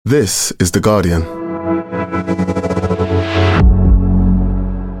This is The Guardian.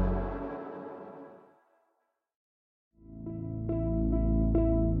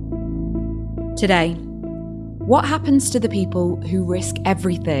 Today, what happens to the people who risk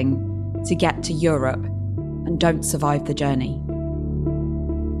everything to get to Europe and don't survive the journey?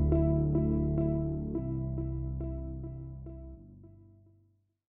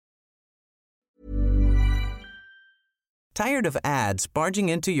 Tired of ads barging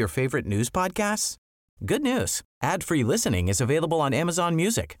into your favorite news podcasts? Good news. Ad-free listening is available on Amazon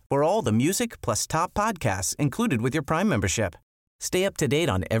Music for all the music plus top podcasts included with your Prime membership. Stay up to date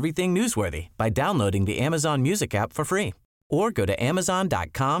on everything newsworthy by downloading the Amazon Music app for free or go to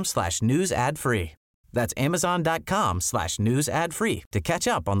amazon.com/news ad free. That's amazon.com/news ad free to catch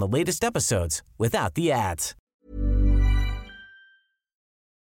up on the latest episodes without the ads.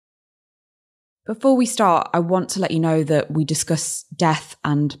 Before we start, I want to let you know that we discuss death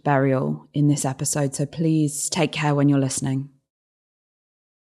and burial in this episode, so please take care when you're listening.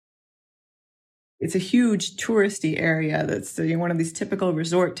 It's a huge touristy area that's one of these typical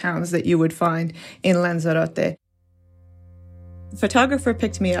resort towns that you would find in Lanzarote. The photographer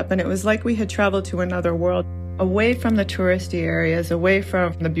picked me up and it was like we had traveled to another world, away from the touristy areas, away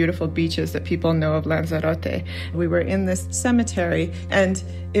from the beautiful beaches that people know of Lanzarote. We were in this cemetery and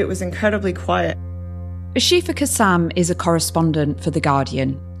it was incredibly quiet. Ashifa Kassam is a correspondent for The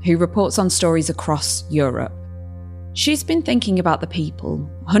Guardian who reports on stories across Europe. She's been thinking about the people,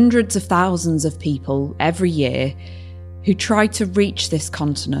 hundreds of thousands of people every year, who try to reach this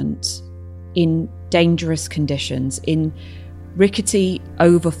continent in dangerous conditions, in rickety,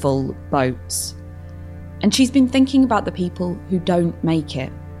 overfull boats. And she's been thinking about the people who don't make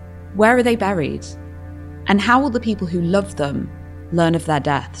it. Where are they buried? And how will the people who love them learn of their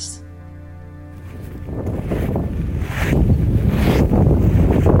deaths?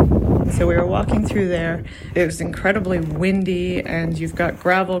 So we were walking through there. It was incredibly windy and you've got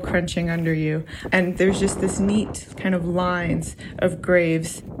gravel crunching under you. And there's just this neat kind of lines of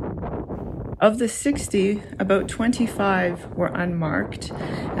graves. Of the 60, about 25 were unmarked.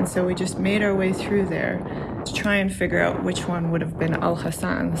 And so we just made our way through there to try and figure out which one would have been Al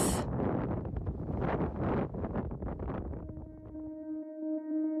Hassan's.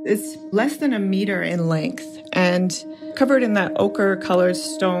 It's less than a meter in length and covered in that ochre-colored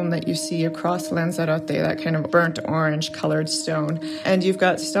stone that you see across Lanzarote, that kind of burnt orange-colored stone. And you've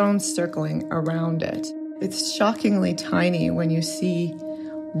got stones circling around it. It's shockingly tiny when you see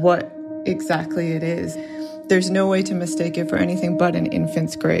what exactly it is. There's no way to mistake it for anything but an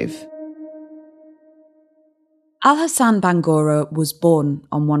infant's grave. Al Hassan Bangura was born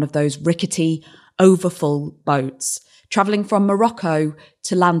on one of those rickety, overfull boats, travelling from Morocco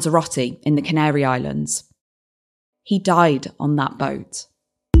to Lanzarote in the Canary Islands. He died on that boat.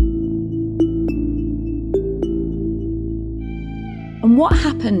 And what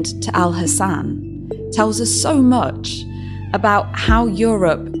happened to Al Hassan tells us so much about how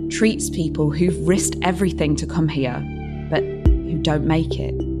Europe treats people who've risked everything to come here, but who don't make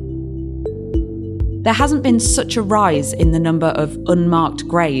it. There hasn't been such a rise in the number of unmarked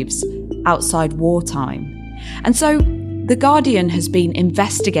graves outside wartime. And so The Guardian has been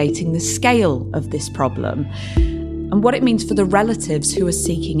investigating the scale of this problem and what it means for the relatives who are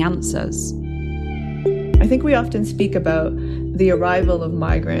seeking answers. I think we often speak about the arrival of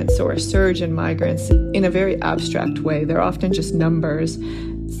migrants or a surge in migrants in a very abstract way. They're often just numbers,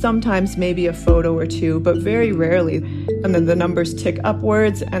 sometimes maybe a photo or two, but very rarely. And then the numbers tick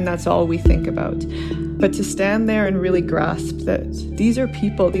upwards and that's all we think about. But to stand there and really grasp that these are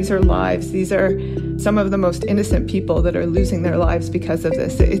people, these are lives, these are some of the most innocent people that are losing their lives because of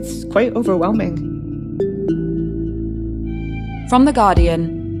this, it's quite overwhelming. From The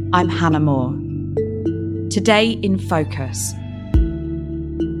Guardian, I'm Hannah Moore. Today in Focus,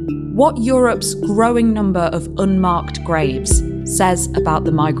 what Europe's growing number of unmarked graves says about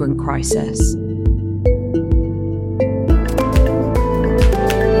the migrant crisis.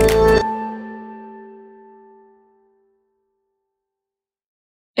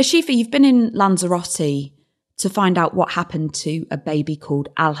 Ashifa, you've been in Lanzarote to find out what happened to a baby called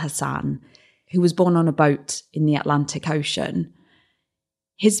Al Hassan, who was born on a boat in the Atlantic Ocean.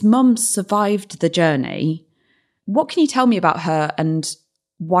 His mum survived the journey. What can you tell me about her and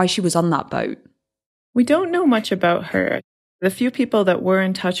why she was on that boat? We don't know much about her. The few people that were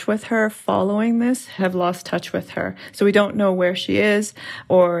in touch with her following this have lost touch with her. So we don't know where she is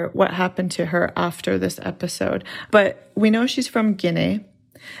or what happened to her after this episode. But we know she's from Guinea.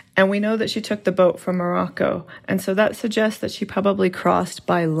 And we know that she took the boat from Morocco. And so that suggests that she probably crossed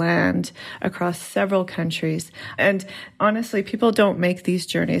by land across several countries. And honestly, people don't make these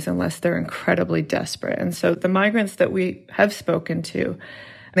journeys unless they're incredibly desperate. And so the migrants that we have spoken to,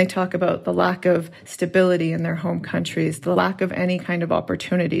 they talk about the lack of stability in their home countries, the lack of any kind of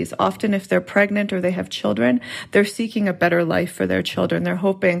opportunities. Often if they're pregnant or they have children, they're seeking a better life for their children. They're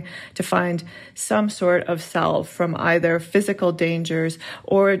hoping to find some sort of salve from either physical dangers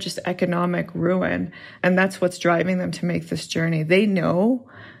or just economic ruin. And that's what's driving them to make this journey. They know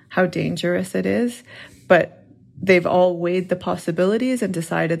how dangerous it is, but they've all weighed the possibilities and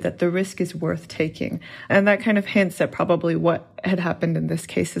decided that the risk is worth taking. And that kind of hints at probably what had happened in this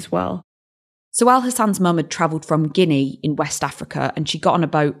case as well. So Al Hassan's mum had travelled from Guinea in West Africa and she got on a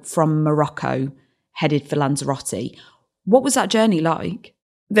boat from Morocco, headed for Lanzarote. What was that journey like?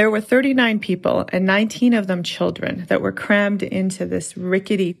 There were 39 people and 19 of them children that were crammed into this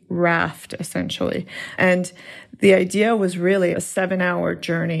rickety raft, essentially. And the idea was really a 7-hour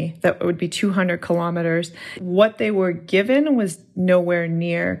journey that would be 200 kilometers. What they were given was nowhere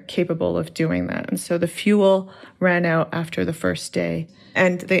near capable of doing that. And so the fuel ran out after the first day,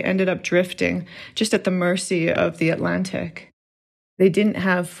 and they ended up drifting just at the mercy of the Atlantic. They didn't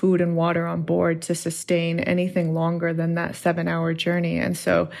have food and water on board to sustain anything longer than that 7-hour journey. And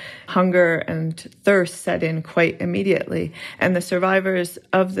so hunger and thirst set in quite immediately. And the survivors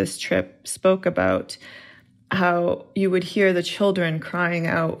of this trip spoke about how you would hear the children crying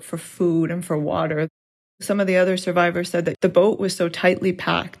out for food and for water. Some of the other survivors said that the boat was so tightly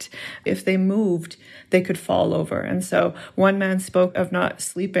packed, if they moved, they could fall over. And so one man spoke of not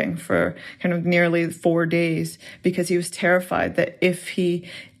sleeping for kind of nearly 4 days because he was terrified that if he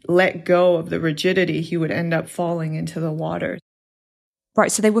let go of the rigidity, he would end up falling into the water.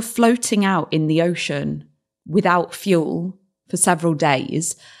 Right, so they were floating out in the ocean without fuel for several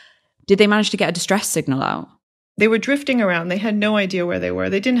days. Did they manage to get a distress signal out? They were drifting around. They had no idea where they were.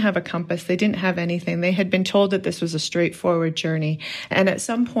 They didn't have a compass. They didn't have anything. They had been told that this was a straightforward journey. And at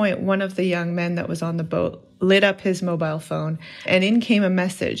some point, one of the young men that was on the boat lit up his mobile phone, and in came a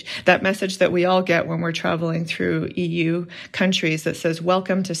message, that message that we all get when we're traveling through EU countries that says,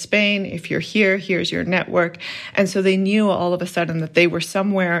 "Welcome to Spain. If you're here, here's your network." And so they knew all of a sudden that they were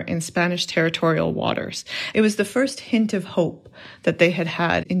somewhere in Spanish territorial waters. It was the first hint of hope that they had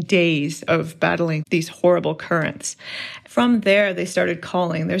had in days of battling these horrible currents. From there, they started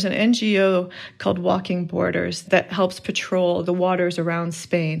calling. There's an NGO called Walking Borders that helps patrol the waters around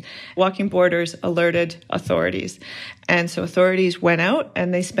Spain. Walking Borders alerted authorities. And so authorities went out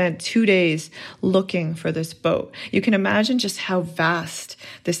and they spent 2 days looking for this boat. You can imagine just how vast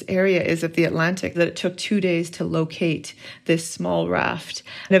this area is of the Atlantic, that it took 2 days to locate this small raft.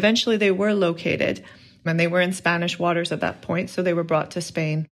 And eventually they were located, and they were in Spanish waters at that point, so they were brought to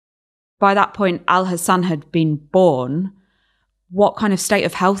Spain. By that point, Al Hassan had been born. What kind of state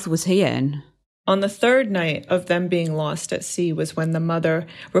of health was he in? On the third night of them being lost at sea was when the mother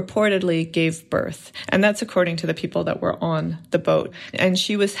reportedly gave birth. And that's according to the people that were on the boat. And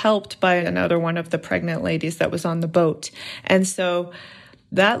she was helped by another one of the pregnant ladies that was on the boat. And so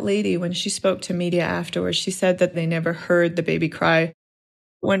that lady, when she spoke to media afterwards, she said that they never heard the baby cry.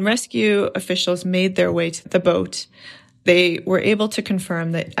 When rescue officials made their way to the boat, they were able to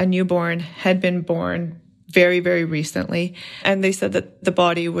confirm that a newborn had been born very, very recently. And they said that the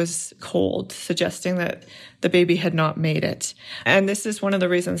body was cold, suggesting that the baby had not made it. And this is one of the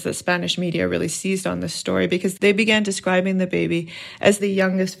reasons that Spanish media really seized on this story, because they began describing the baby as the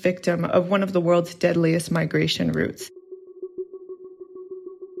youngest victim of one of the world's deadliest migration routes.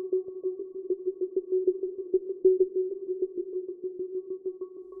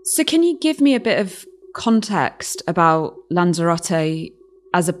 So can you give me a bit of context about Lanzarote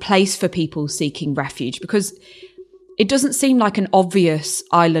as a place for people seeking refuge? Because it doesn't seem like an obvious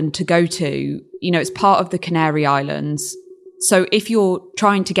island to go to. You know, it's part of the Canary Islands. So if you're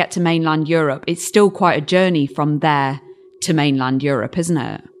trying to get to mainland Europe, it's still quite a journey from there to mainland Europe, isn't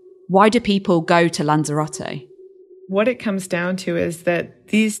it? Why do people go to Lanzarote? What it comes down to is that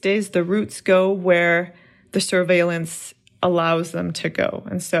these days the routes go where the surveillance allows them to go.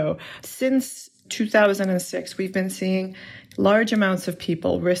 And so since 2006, we've been seeing large amounts of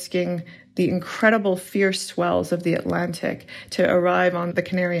people risking the incredible fierce swells of the Atlantic to arrive on the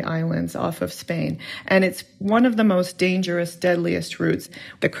Canary Islands off of Spain. And it's one of the most dangerous, deadliest routes.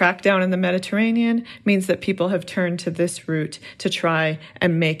 The crackdown in the Mediterranean means that people have turned to this route to try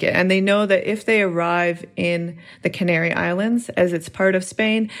and make it. And they know that if they arrive in the Canary Islands, as it's part of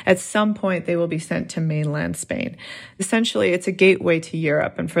Spain, at some point they will be sent to mainland Spain. Essentially, it's a gateway to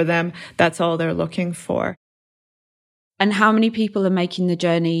Europe. And for them, that's all they're looking for. And how many people are making the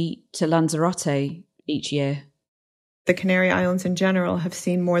journey to Lanzarote each year? The Canary Islands in general have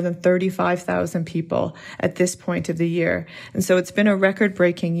seen more than 35,000 people at this point of the year. And so it's been a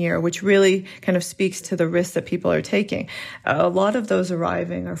record-breaking year, which really kind of speaks to the risks that people are taking. A lot of those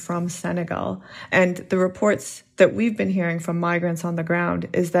arriving are from Senegal. And the reports that we've been hearing from migrants on the ground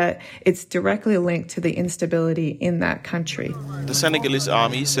is that it's directly linked to the instability in that country. The Senegalese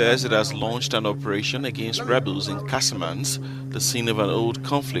army says it has launched an operation against rebels in Casamance, the scene of an old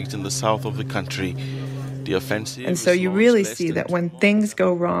conflict in the south of the country. The offensive. And so you really see that when things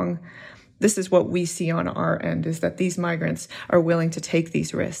go wrong, this is what we see on our end, is that these migrants are willing to take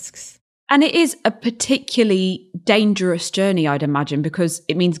these risks. And it is a particularly dangerous journey, I'd imagine, because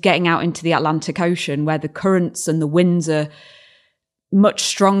it means getting out into the Atlantic Ocean where the currents and the winds are much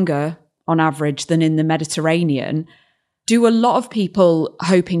stronger on average than in the Mediterranean. Do a lot of people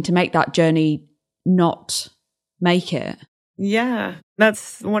hoping to make that journey not make it? Yeah,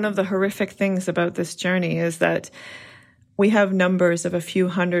 that's one of the horrific things about this journey, is that we have numbers of a few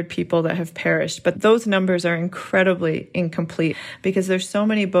hundred people that have perished, but those numbers are incredibly incomplete because there's so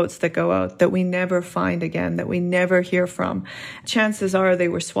many boats that go out that we never find again, that we never hear from. Chances are they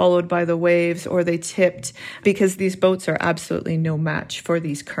were swallowed by the waves or they tipped, because these boats are absolutely no match for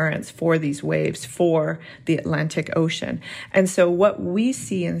these currents, for these waves, for the Atlantic Ocean. And so what we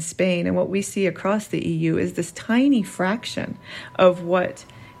see in Spain and what we see across the EU is this tiny fraction of what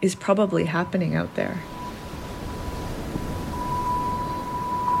is probably happening out there.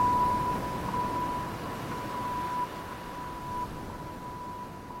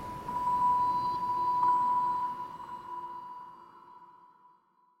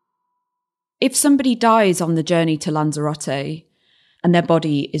 If somebody dies on the journey to Lanzarote and their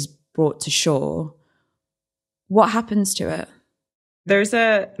body is brought to shore, what happens to it? There's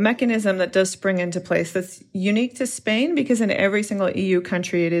a mechanism that does spring into place that's unique to Spain, because in every single EU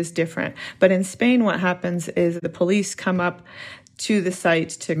country it is different. But in Spain, what happens is the police come up to the site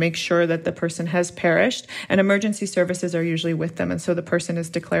to make sure that the person has perished, and emergency services are usually with them. And so the person is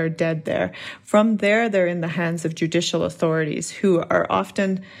declared dead there. From there, they're in the hands of judicial authorities who are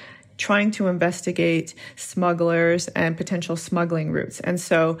often trying to investigate smugglers and potential smuggling routes. And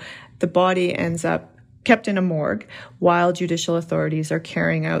so the body ends up kept in a morgue while judicial authorities are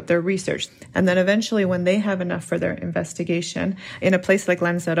carrying out their research. And then eventually, when they have enough for their investigation, in a place like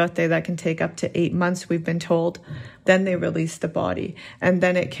Lanzarote, that can take up to 8 months, we've been told, then they release the body. And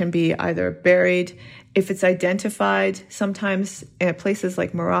then it can be either buried. If it's identified, sometimes in places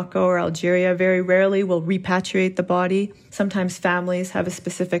like Morocco or Algeria, very rarely will repatriate the body. Sometimes families have a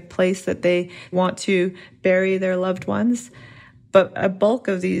specific place that they want to bury their loved ones. But a bulk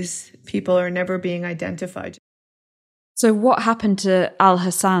of these people are never being identified. So what happened to Al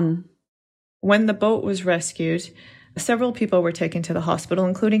Hassan? When the boat was rescued, several people were taken to the hospital,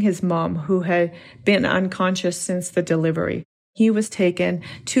 including his mom, who had been unconscious since the delivery. He was taken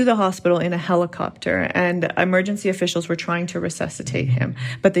to the hospital in a helicopter, and emergency officials were trying to resuscitate him,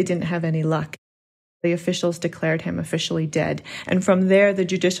 but they didn't have any luck. The officials declared him officially dead. And from there, the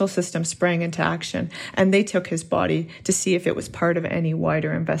judicial system sprang into action, and they took his body to see if it was part of any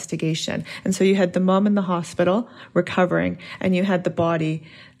wider investigation. And so you had the mom in the hospital recovering, and you had the body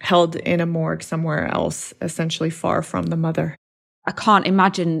held in a morgue somewhere else, essentially far from the mother. I can't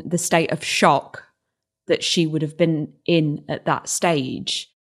imagine the state of shock that she would have been in at that stage.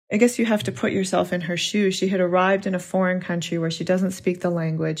 I guess you have to put yourself in her shoes. She had arrived in a foreign country where she doesn't speak the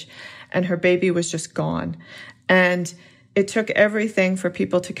language, and her baby was just gone. And it took everything for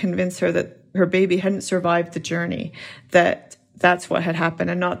people to convince her that her baby hadn't survived the journey, that that's what had happened,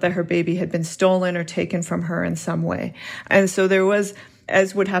 and not that her baby had been stolen or taken from her in some way. And so there was,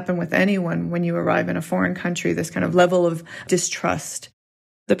 as would happen with anyone when you arrive in a foreign country, this kind of level of distrust.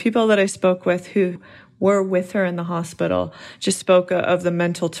 The people that I spoke with who were with her in the hospital just spoke of the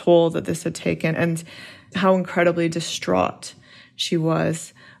mental toll that this had taken and how incredibly distraught she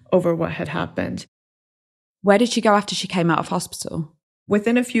was over what had happened. Where did she go after she came out of hospital?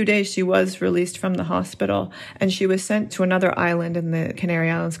 Within a few days, she was released from the hospital, and she was sent to another island in the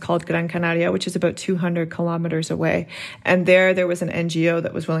Canary Islands called Gran Canaria, which is about 200 kilometers away. And there was an NGO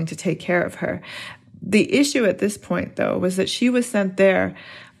that was willing to take care of her. The issue at this point, though, was that she was sent there,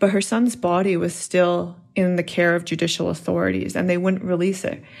 but her son's body was still in the care of judicial authorities, and they wouldn't release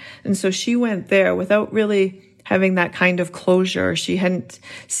it. And so she went there without really having that kind of closure. She hadn't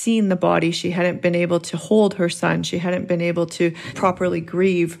seen the body. She hadn't been able to hold her son. She hadn't been able to properly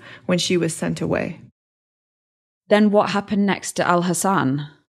grieve when she was sent away. Then what happened next to Al Hassan?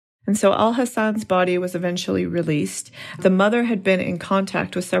 And so Al-Hassan's body was eventually released. The mother had been in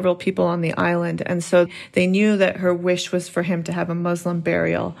contact with several people on the island, and so they knew that her wish was for him to have a Muslim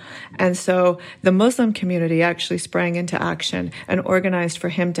burial. And so the Muslim community actually sprang into action and organized for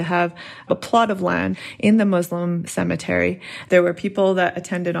him to have a plot of land in the Muslim cemetery. There were people that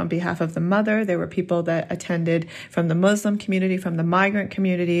attended on behalf of the mother. There were people that attended from the Muslim community, from the migrant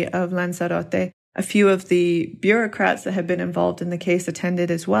community of Lanzarote. A few of the bureaucrats that had been involved in the case attended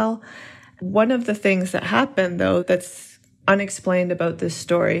as well. One of the things that happened, though, that's unexplained about this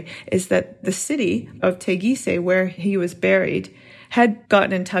story is that the city of Teguise, where he was buried, had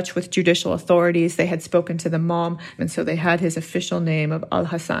gotten in touch with judicial authorities. They had spoken to the mom, and so they had his official name of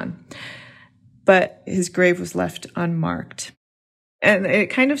Al-Hassan. But his grave was left unmarked. And it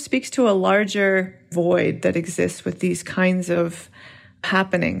kind of speaks to a larger void that exists with these kinds of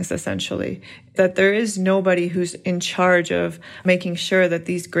happenings, essentially, that there is nobody who's in charge of making sure that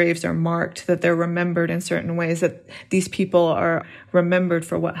these graves are marked, that they're remembered in certain ways, that these people are remembered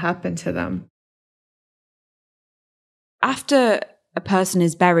for what happened to them. After a person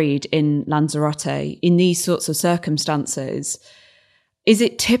is buried in Lanzarote in these sorts of circumstances, is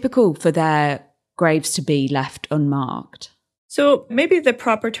it typical for their graves to be left unmarked? So maybe the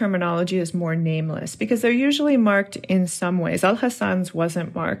proper terminology is more nameless because they're usually marked in some ways. Al-Hassan's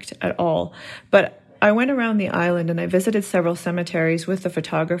wasn't marked at all. But I went around the island and I visited several cemeteries with the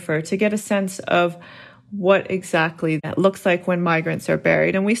photographer to get a sense of what exactly that looks like when migrants are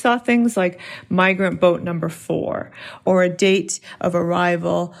buried. And we saw things like migrant boat number 4, or a date of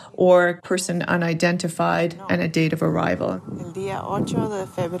arrival, or person unidentified and a date of arrival. El día 8 de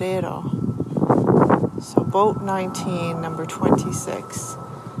febrero. So boat 19, number 26.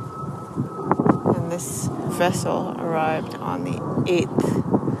 And this vessel arrived on the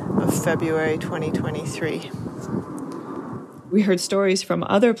 8th of February 2023. We heard stories from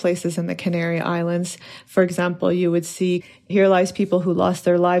other places in the Canary Islands. For example, you would see, here lies people who lost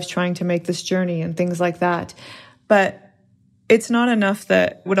their lives trying to make this journey and things like that. But it's not enough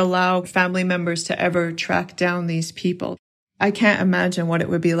that would allow family members to ever track down these people. I can't imagine what it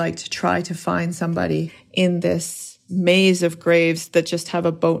would be like to try to find somebody in this maze of graves that just have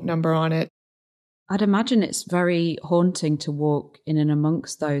a boat number on it. I'd imagine it's very haunting to walk in and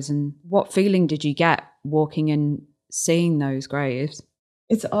amongst those. And what feeling did you get walking in, seeing those graves?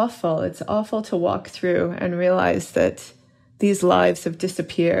 It's awful. It's awful to walk through and realize that these lives have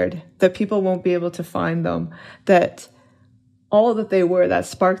disappeared, that people won't be able to find them, that all that they were, that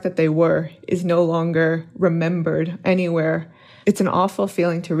spark that they were, is no longer remembered anywhere. It's an awful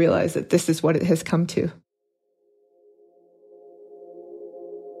feeling to realize that this is what it has come to.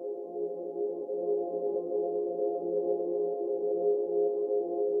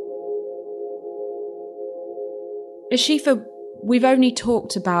 Ashifa, we've only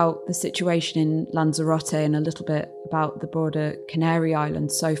talked about the situation in Lanzarote and a little bit about the broader Canary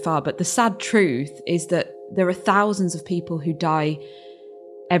Islands so far, but the sad truth is that there are thousands of people who die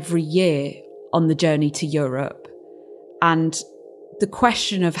every year on the journey to Europe. And the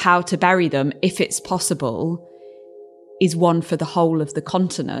question of how to bury them, if it's possible, is one for the whole of the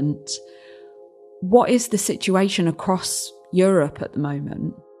continent. What is the situation across Europe at the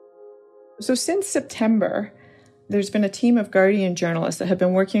moment? So since September, there's been a team of Guardian journalists that have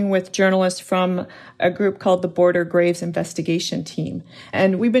been working with journalists from a group called the Border Graves Investigation Team.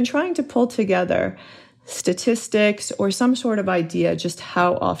 And we've been trying to pull together statistics or some sort of idea just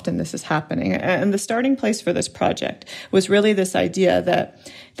how often this is happening. And the starting place for this project was really this idea that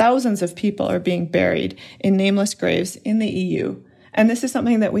thousands of people are being buried in nameless graves in the EU. And this is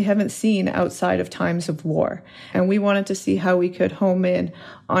something that we haven't seen outside of times of war. And we wanted to see how we could home in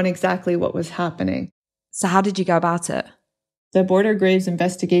on exactly what was happening. So how did you go about it? The Border Graves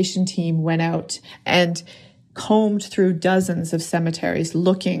Investigation Team went out and combed through dozens of cemeteries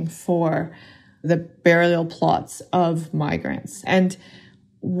looking for the burial plots of migrants. And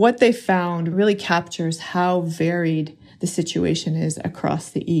what they found really captures how varied the situation is across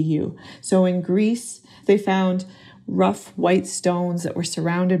the EU. So in Greece, they found rough white stones that were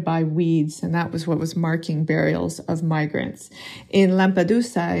surrounded by weeds, and that was what was marking burials of migrants. In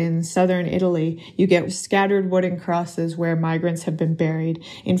Lampedusa, in southern Italy, you get scattered wooden crosses where migrants have been buried.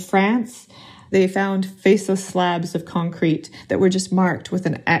 In France, they found faceless slabs of concrete that were just marked with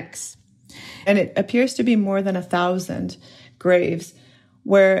an X. And it appears to be more than 1,000 graves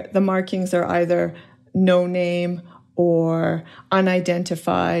where the markings are either no name or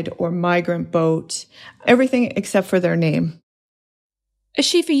unidentified or migrant boat, everything except for their name.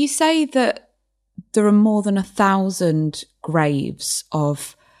 Ashifa, you say that there are more than 1,000 graves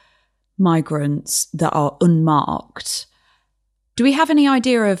of migrants that are unmarked. Do we have any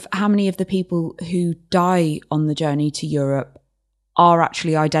idea of how many of the people who die on the journey to Europe are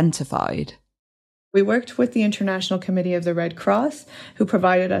actually identified? We worked with the International Committee of the Red Cross, who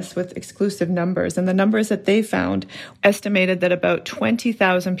provided us with exclusive numbers. And the numbers that they found estimated that about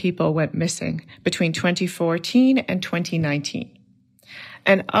 20,000 people went missing between 2014 and 2019.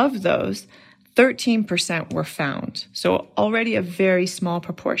 And of those, 13% were found. So already a very small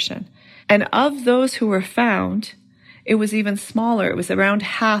proportion. And of those who were found, it was even smaller. It was around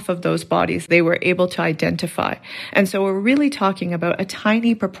half of those bodies they were able to identify. And so we're really talking about a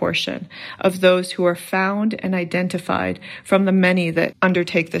tiny proportion of those who are found and identified from the many that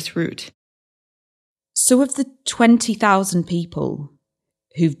undertake this route. So of the 20,000 people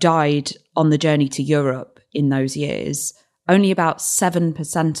who've died on the journey to Europe in those years, only about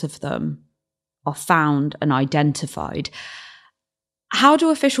 7% of them are found and identified. How do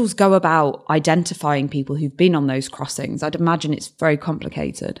officials go about identifying people who've been on those crossings? I'd imagine it's very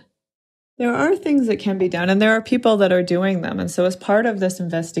complicated. There are things that can be done, and there are people that are doing them. And so as part of this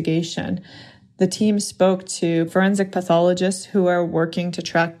investigation, the team spoke to forensic pathologists who are working to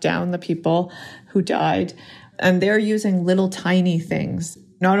track down the people who died. And they're using little tiny things,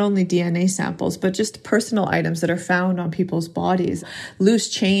 not only DNA samples, but just personal items that are found on people's bodies. Loose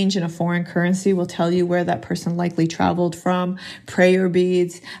change in a foreign currency will tell you where that person likely traveled from. Prayer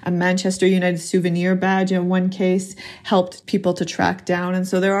beads, a Manchester United souvenir badge in one case helped people to track down. And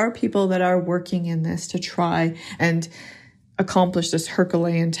so there are people that are working in this to try and accomplish this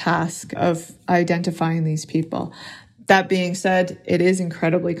Herculean task of identifying these people. That being said, it is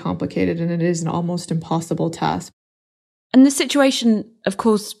incredibly complicated and it is an almost impossible task. And the situation, of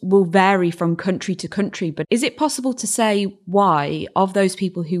course, will vary from country to country, but is it possible to say why, of those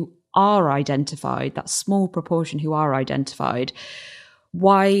people who are identified, that small proportion who are identified,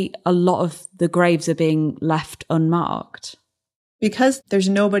 why a lot of the graves are being left unmarked? Because there's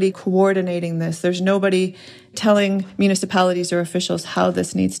nobody coordinating this, there's nobody telling municipalities or officials how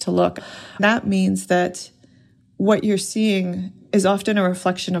this needs to look. That means that what you're seeing is often a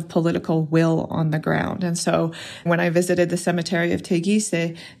reflection of political will on the ground. And so when I visited the cemetery of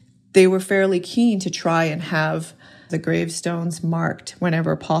Teguise, they were fairly keen to try and have the gravestones marked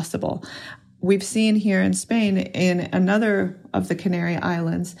whenever possible. We've seen here in Spain, in another of the Canary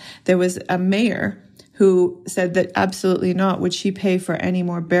Islands, there was a mayor who said that absolutely not would she pay for any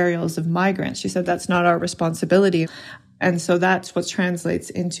more burials of migrants. She said that's not our responsibility. And so that's what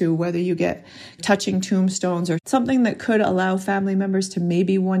translates into whether you get touching tombstones or something that could allow family members to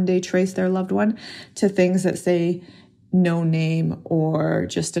maybe one day trace their loved one to things that say no name or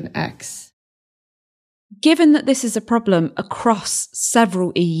just an X. Given that this is a problem across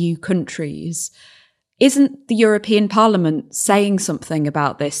several EU countries, isn't the European Parliament saying something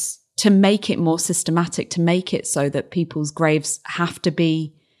about this to make it more systematic, to make it so that people's graves have to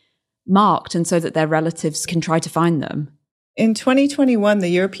be marked and so that their relatives can try to find them? In 2021, the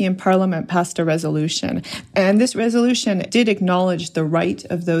European Parliament passed a resolution, and this resolution did acknowledge the right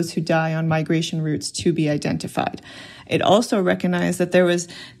of those who die on migration routes to be identified. It also recognized that there was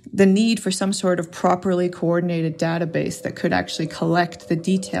the need for some sort of properly coordinated database that could actually collect the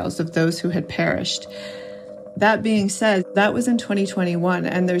details of those who had perished. That being said, that was in 2021,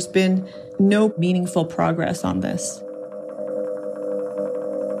 and there's been no meaningful progress on this.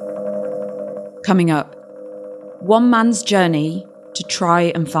 Coming up, one man's journey to try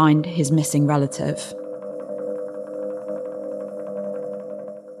and find his missing relative.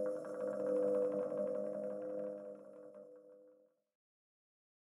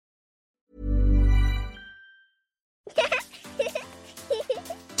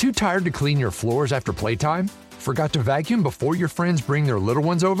 Too tired to clean your floors after playtime? Forgot to vacuum before your friends bring their little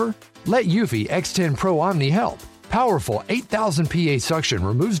ones over? Let Eufy X10 Pro Omni help. Powerful 8,000 PA suction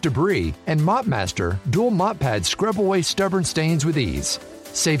removes debris, and MopMaster dual mop pads scrub away stubborn stains with ease.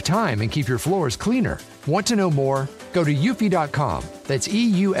 Save time and keep your floors cleaner. Want to know more? Go to eufy.com, that's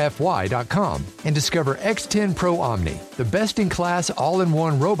EUFY.com, and discover X10 Pro Omni, the best-in-class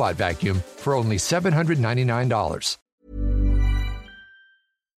all-in-one robot vacuum for only $799.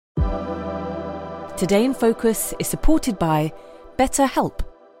 Today in Focus is supported by BetterHelp.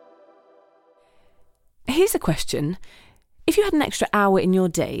 Here's a question. If you had an extra hour in your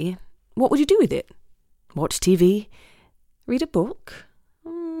day, what would you do with it? Watch TV? Read a book?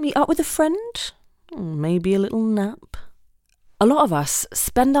 Meet up with a friend? Maybe a little nap? A lot of us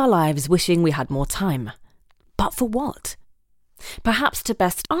spend our lives wishing we had more time. But for what? Perhaps to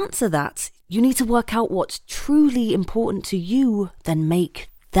best answer that, you need to work out what's truly important to you, then make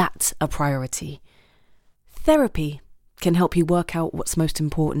that a priority. Therapy can help you work out what's most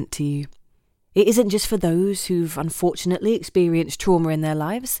important to you. It isn't just for those who've unfortunately experienced trauma in their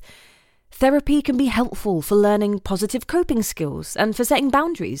lives. Therapy can be helpful for learning positive coping skills and for setting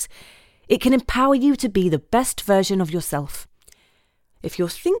boundaries. It can empower you to be the best version of yourself. If you're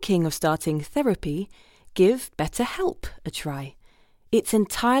thinking of starting therapy, give BetterHelp a try. It's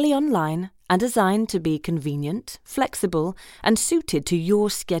entirely online and designed to be convenient, flexible, and suited to your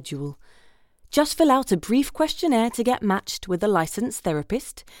schedule. Just fill out a brief questionnaire to get matched with a licensed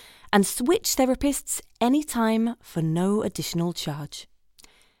therapist and switch therapists anytime for no additional charge.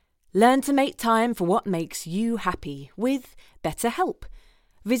 Learn to make time for what makes you happy with BetterHelp.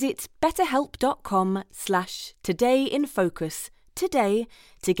 Visit betterhelp.com/todayinfocus today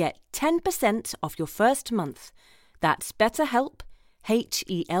to get 10% off your first month. That's BetterHelp,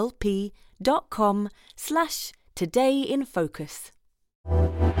 HELP.com/todayinfocus.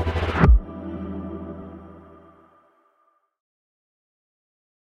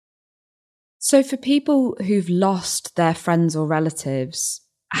 So for people who've lost their friends or relatives,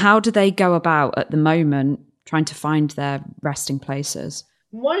 how do they go about at the moment trying to find their resting places?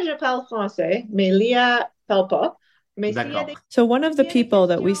 Moi, je parle français, mais Leah parle pas. So one of the people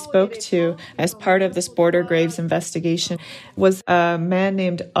that we spoke to as part of this border graves investigation was a man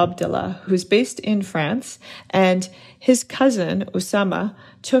named Abdullah, who's based in France. And his cousin, Osama,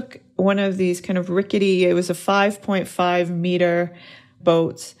 took one of these kind of rickety, it was a 5.5 meter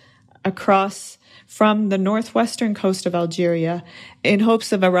boat across from the northwestern coast of Algeria in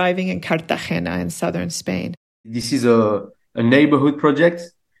hopes of arriving in Cartagena in southern Spain. This is a neighborhood project.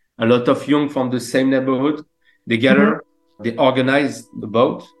 A lot of young from the same neighborhood, they gather, they organize the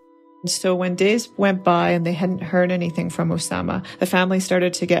boat. So when days went by and they hadn't heard anything from Osama, the family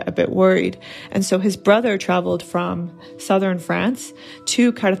started to get a bit worried. And so his brother traveled from southern France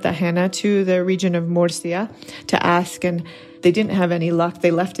to Cartagena, to the region of Murcia, to ask, and they didn't have any luck.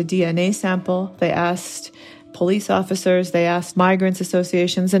 They left a DNA sample. They asked police officers, they asked migrants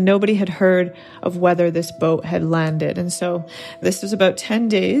associations, and nobody had heard of whether this boat had landed. And so this was about 10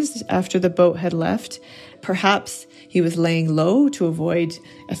 days after the boat had left. Perhaps he was laying low to avoid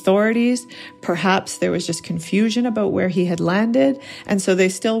authorities. Perhaps there was just confusion about where he had landed. And so they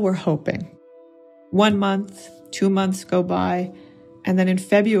still were hoping. 1 month, 2 months go by. And then in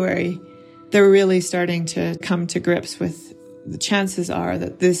February, they're really starting to come to grips with the chances are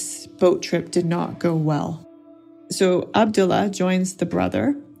that this boat trip did not go well. So Abdullah joins the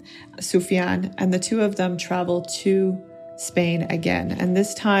brother, Sufyan, and the two of them travel to Spain again. And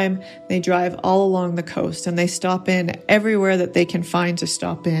this time they drive all along the coast and they stop in everywhere that they can find to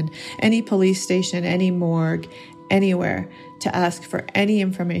stop in. Any police station, any morgue, anywhere to ask for any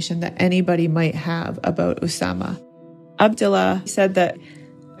information that anybody might have about Osama. Abdullah said that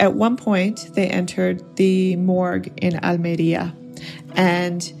at one point they entered the morgue in Almeria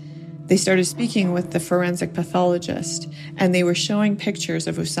and they started speaking with the forensic pathologist and they were showing pictures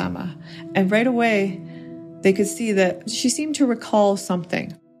of Osama. And right away, they could see that she seemed to recall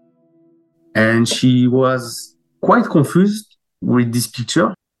something. And she was quite confused with this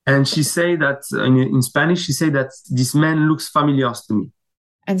picture. And she said that, in Spanish, she said that this man looks familiar to me.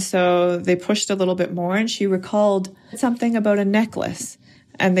 And so they pushed a little bit more and she recalled something about a necklace.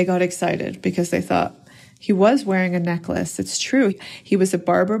 And they got excited because they thought, he was wearing a necklace. It's true. He was a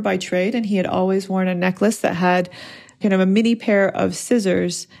barber by trade and he had always worn a necklace that had kind of a mini pair of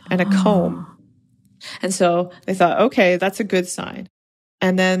scissors and a comb. And so they thought, okay, that's a good sign.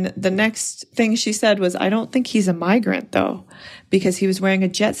 And then the next thing she said was, I don't think he's a migrant though, because he was wearing a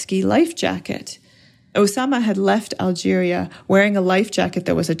jet ski life jacket. Osama had left Algeria wearing a life jacket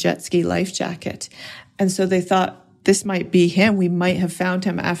that was a jet ski life jacket. And so they thought, this might be him. We might have found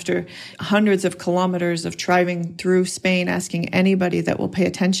him after hundreds of kilometers of driving through Spain, asking anybody that will pay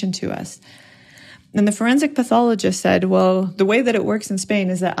attention to us. And the forensic pathologist said, well, the way that it works in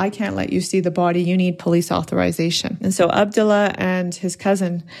Spain is that I can't let you see the body. You need police authorization. And so Abdullah and his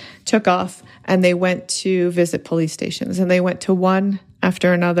cousin took off and they went to visit police stations. And they went to one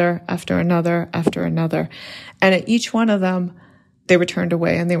after another, after another, after another. And at each one of them, they were turned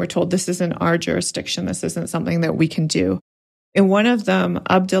away and they were told, this isn't our jurisdiction. This isn't something that we can do. In one of them,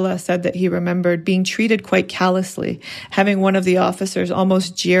 Abdullah said that he remembered being treated quite callously, having one of the officers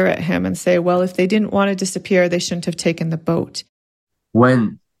almost jeer at him and say, well, if they didn't want to disappear, they shouldn't have taken the boat.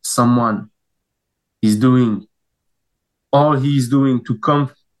 When someone is doing all he is doing to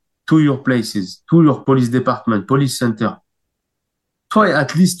come to your places, to your police department, police center, try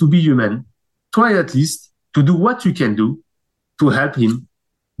at least to be human. Try at least to do what you can do to help him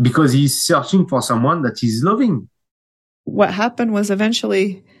because he's searching for someone that he's loving. What happened was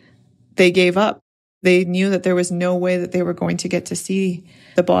eventually they gave up. They knew that there was no way that they were going to get to see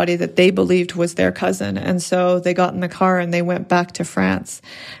the body that they believed was their cousin. And so they got in the car and they went back to France.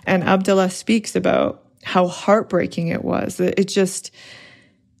 And Abdullah speaks about how heartbreaking it was.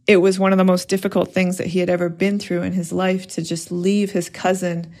 It was one of the most difficult things that he had ever been through in his life, to just leave his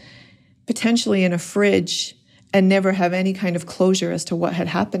cousin potentially in a fridge and never have any kind of closure as to what had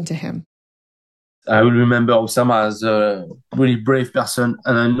happened to him. I will remember Osama as a really brave person,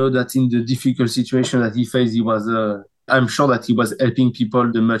 and I know that in the difficult situation that he faced, I'm sure that he was helping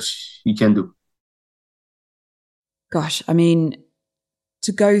people the much he can do. Gosh, I mean,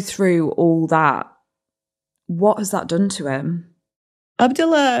 to go through all that, what has that done to him?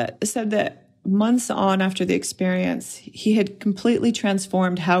 Abdullah said that months on after the experience, he had completely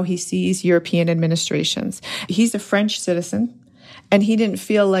transformed how he sees European administrations. He's a French citizen, and he didn't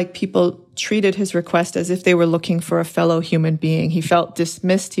feel like people treated his request as if they were looking for a fellow human being. He felt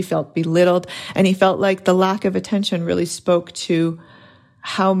dismissed, he felt belittled, and he felt like the lack of attention really spoke to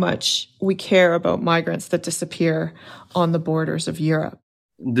how much we care about migrants that disappear on the borders of Europe.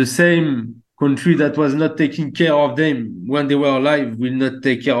 The same country that was not taking care of them when they were alive will not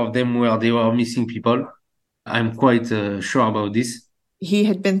take care of them where they were missing people. I'm quite sure about this. He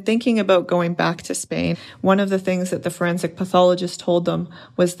had been thinking about going back to Spain. One of the things that the forensic pathologist told them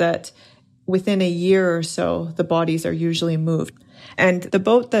was that within a year or so, the bodies are usually moved. And the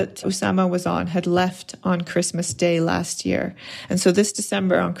boat that Osama was on had left on Christmas Day last year. And so this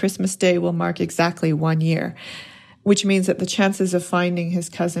December on Christmas Day will mark exactly 1 year, which means that the chances of finding his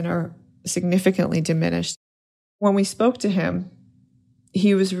cousin are significantly diminished. When we spoke to him,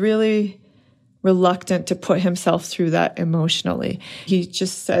 he was really reluctant to put himself through that emotionally. He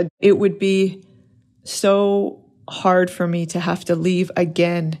just said, it would be so hard for me to have to leave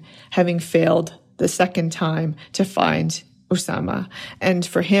again, having failed the second time to find Osama. And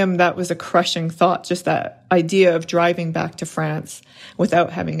for him, that was a crushing thought, just that idea of driving back to France without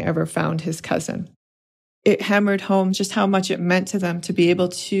having ever found his cousin. It hammered home just how much it meant to them to be able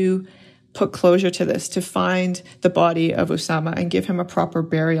to put closure to this, to find the body of Osama and give him a proper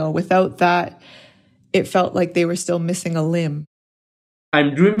burial. Without that, it felt like they were still missing a limb.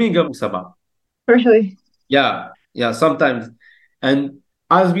 I'm dreaming of Osama. Really? Yeah, sometimes. And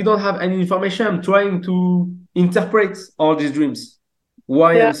as we don't have any information, I'm trying to interpret all these dreams,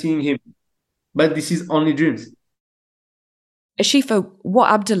 why I'm seeing him. But this is only dreams. Ashifa,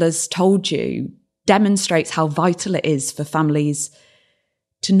 what Abdullah's told you demonstrates how vital it is for families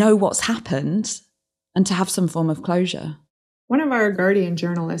to know what's happened and to have some form of closure. One of our Guardian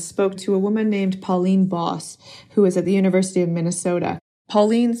journalists spoke to a woman named Pauline Boss, who is at the University of Minnesota.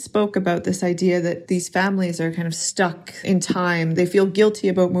 Pauline spoke about this idea that these families are kind of stuck in time. They feel guilty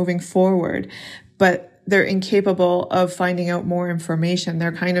about moving forward, but they're incapable of finding out more information.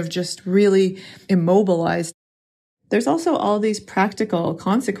 They're kind of just really immobilized. There's also all these practical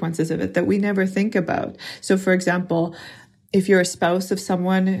consequences of it that we never think about. So, for example, if you're a spouse of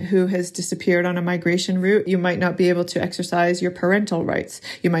someone who has disappeared on a migration route, you might not be able to exercise your parental rights.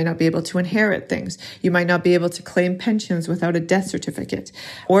 You might not be able to inherit things. You might not be able to claim pensions without a death certificate.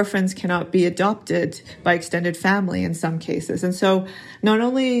 Orphans cannot be adopted by extended family in some cases. And so not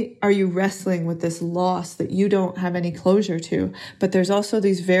only are you wrestling with this loss that you don't have any closure to, but there's also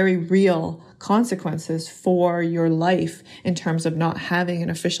these very real consequences for your life in terms of not having an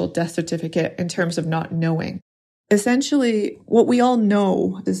official death certificate, in terms of not knowing. Essentially, what we all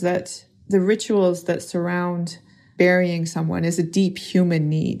know is that the rituals that surround burying someone is a deep human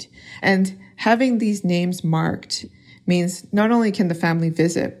need. And having these names marked means not only can the family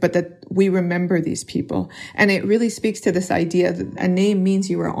visit, but that we remember these people. And it really speaks to this idea that a name means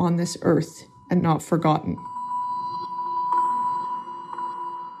you are on this earth and not forgotten.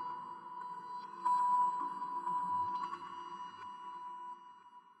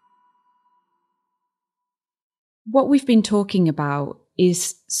 What we've been talking about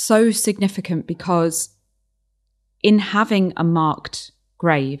is so significant because in having a marked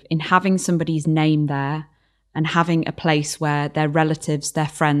grave, in having somebody's name there and having a place where their relatives, their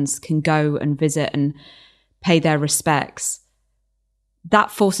friends can go and visit and pay their respects, that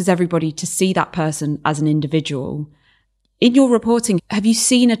forces everybody to see that person as an individual. In your reporting, have you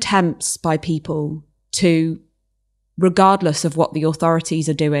seen attempts by people to, regardless of what the authorities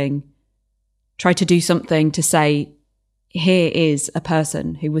are doing, try to do something to say, here is a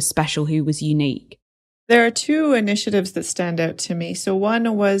person who was special, who was unique? There are two initiatives that stand out to me. So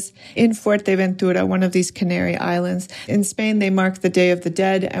one was in Fuerteventura, one of these Canary Islands. In Spain, they mark the Day of the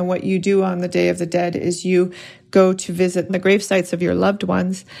Dead. And what you do on the Day of the Dead is you go to visit the grave sites of your loved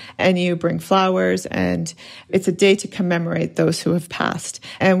ones and you bring flowers. And it's a day to commemorate those who have passed.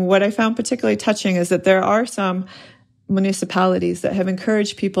 And what I found particularly touching is that there are some municipalities that have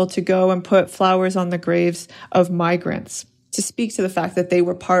encouraged people to go and put flowers on the graves of migrants to speak to the fact that they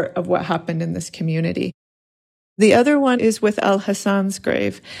were part of what happened in this community. The other one is with Al Hassan's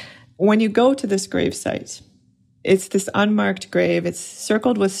grave. When you go to this grave site, it's this unmarked grave. It's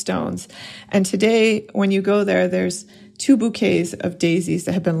circled with stones. And today, when you go there, there's 2 bouquets of daisies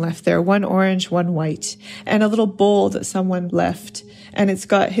that have been left there, one orange, one white, and a little bowl that someone left. And it's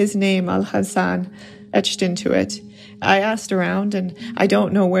got his name, Al Hassan, etched into it. I asked around and I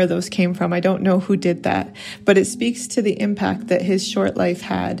don't know where those came from. I don't know who did that, but it speaks to the impact that his short life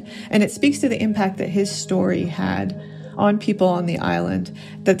had. And it speaks to the impact that his story had on people on the island,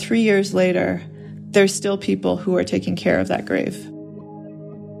 that 3 years later, there's still people who are taking care of that grave.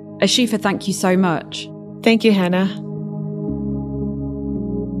 Ashifa, thank you so much. Thank you, Hannah.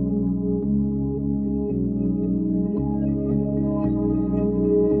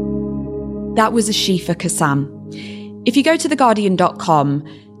 That was Ashifa Kassam. If you go to theguardian.com,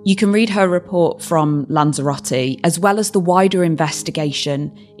 you can read her report from Lanzarote, as well as the wider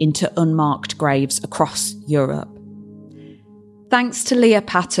investigation into unmarked graves across Europe. Thanks to Leah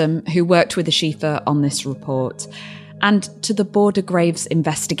Patton, who worked with Ashifa on this report, and to the Border Graves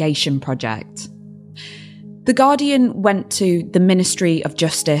Investigation Project. The Guardian went to the Ministry of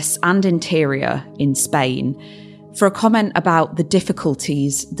Justice and Interior in Spain for a comment about the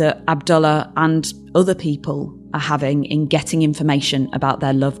difficulties that Abdullah and other people are having in getting information about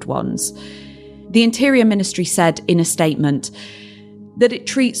their loved ones. The Interior Ministry said in a statement that it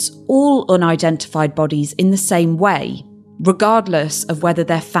treats all unidentified bodies in the same way, regardless of whether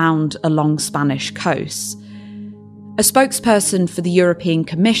they're found along Spanish coasts. A spokesperson for the European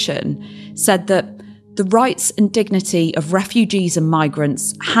Commission said that the rights and dignity of refugees and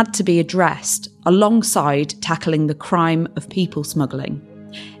migrants had to be addressed alongside tackling the crime of people smuggling.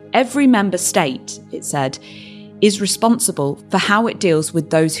 Every member state, it said, is responsible for how it deals with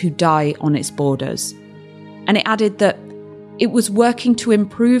those who die on its borders. And it added that it was working to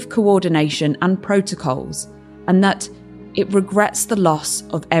improve coordination and protocols, and that it regrets the loss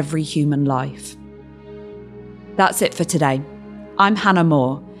of every human life. That's it for today. I'm Hannah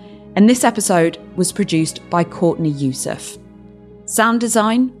Moore, and this episode was produced by Courtney Youssef. Sound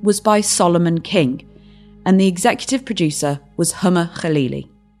design was by Solomon King, and the executive producer was Hummer Khalili.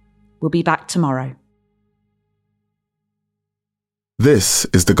 We'll be back tomorrow. This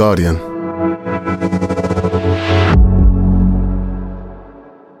is The Guardian.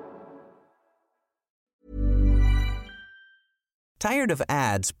 Tired of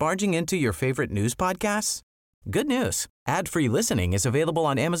ads barging into your favorite news podcasts? Good news. Ad-free listening is available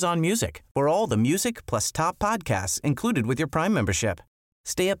on Amazon Music for all the music plus top podcasts included with your Prime membership.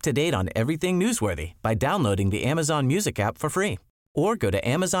 Stay up to date on everything newsworthy by downloading the Amazon Music app for free or go to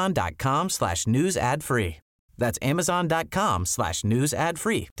amazon.com/news ad free. That's amazon.com/news ad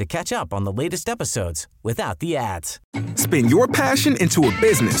free to catch up on the latest episodes without the ads. Spin your passion into a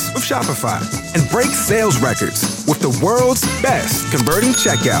business with Shopify and break sales records with the world's best converting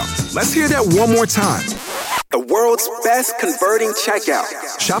checkout. Let's hear that one more time. The world's best converting checkout.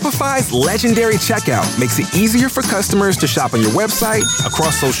 Shopify's legendary checkout makes it easier for customers to shop on your website,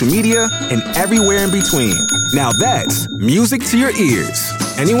 across social media, and everywhere in between. Now that's music to your ears.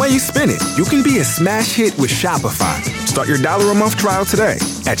 Any way you spin it, you can be a smash hit with Shopify. Start your $1 a month trial today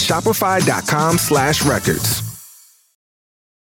at shopify.com/records.